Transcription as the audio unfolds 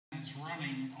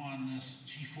running on this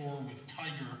G4 with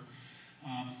Tiger.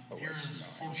 Here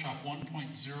is Photoshop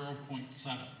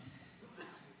 1.0.7.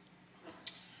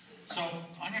 So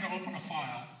I'm going to open a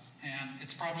file, and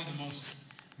it's probably the most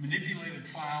manipulated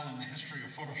file in the history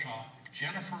of Photoshop,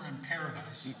 Jennifer in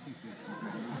Paradise,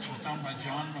 which was done by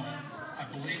John Miller. I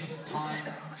believe at the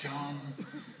time,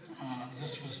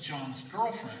 this was John's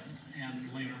girlfriend,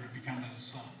 and later to become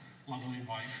his lovely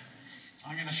wife.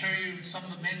 I'm going to show you some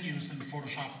of the menus in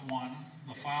Photoshop 1,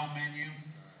 the File menu,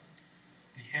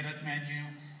 the Edit menu,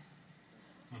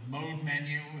 the Mode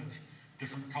menu with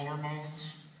different color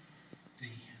modes,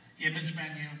 the Image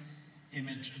menu,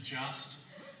 Image Adjust.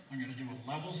 I'm going to do a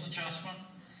Levels adjustment,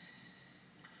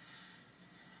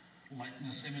 lighten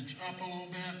this image up a little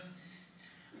bit.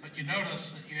 But you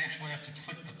notice that you actually have to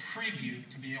click the preview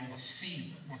to be able to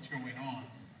see what's going on.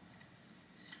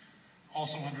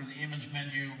 Also under the Image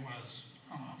menu was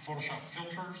Photoshop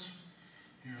Filters.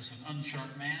 Here's an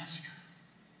unsharp mask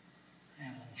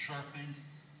and a little sharpening.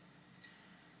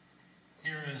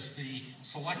 Here is the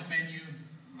Select menu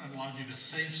that allowed you to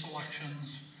save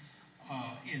selections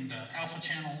into alpha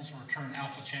channels or turn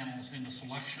alpha channels into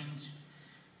selections.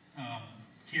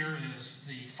 Here is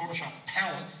the Photoshop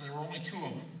palettes. There were only two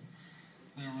of them.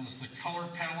 There was the color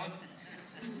palette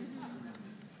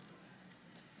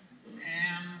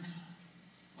and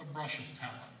the brushes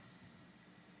palette.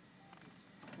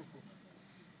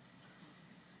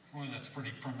 Boy, that's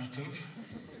pretty primitive.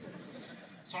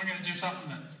 So I'm going to do something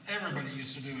that everybody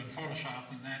used to do in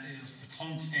Photoshop, and that is the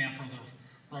clone stamp or the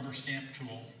rubber stamp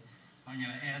tool. I'm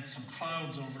going to add some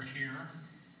clouds over here.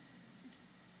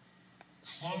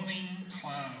 Cloning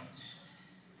clouds.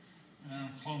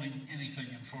 Cloning anything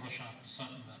in Photoshop is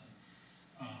something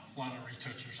that a lot of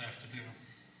retouchers have to do.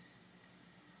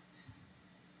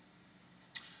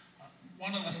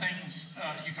 One of the things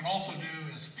you can also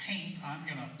do is paint. I'm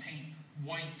going to paint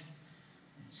white.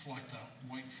 Select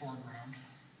a white foreground.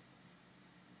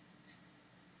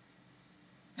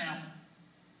 Now,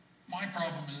 my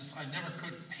problem is I never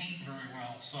could paint very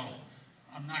well, so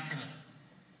I'm not going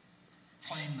to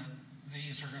claim that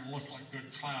these are going to look like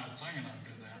good clouds. I'm going to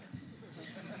undo that.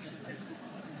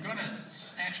 I'm going to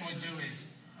actually do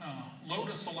a load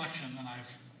a selection that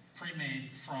I've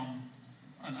pre-made from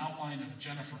an outline of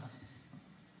Jennifer.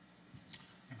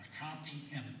 I'm going to copy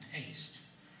and paste.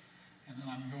 And then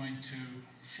I'm going to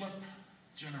flip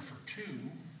Jennifer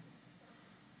 2.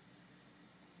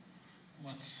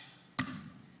 Let's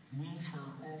move her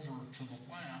over to the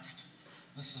left.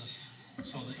 This is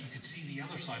so that you could see the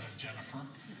other side of Jennifer.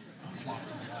 Flop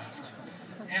to the left.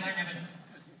 And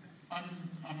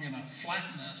I'm going to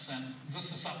flatten this, and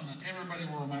this is something that everybody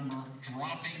will remember,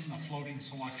 dropping the floating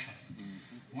selection.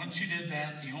 Once you did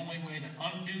that, the only way to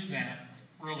undo that,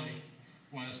 really,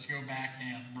 was to go back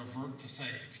and revert to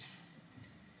saved.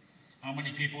 How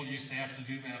many people used to have to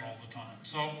do that all the time?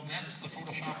 So that's the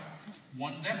Photoshop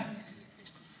 1 demo.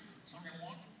 So I'm going to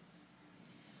launch.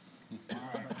 All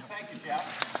right. Thank you,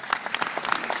 Jeff.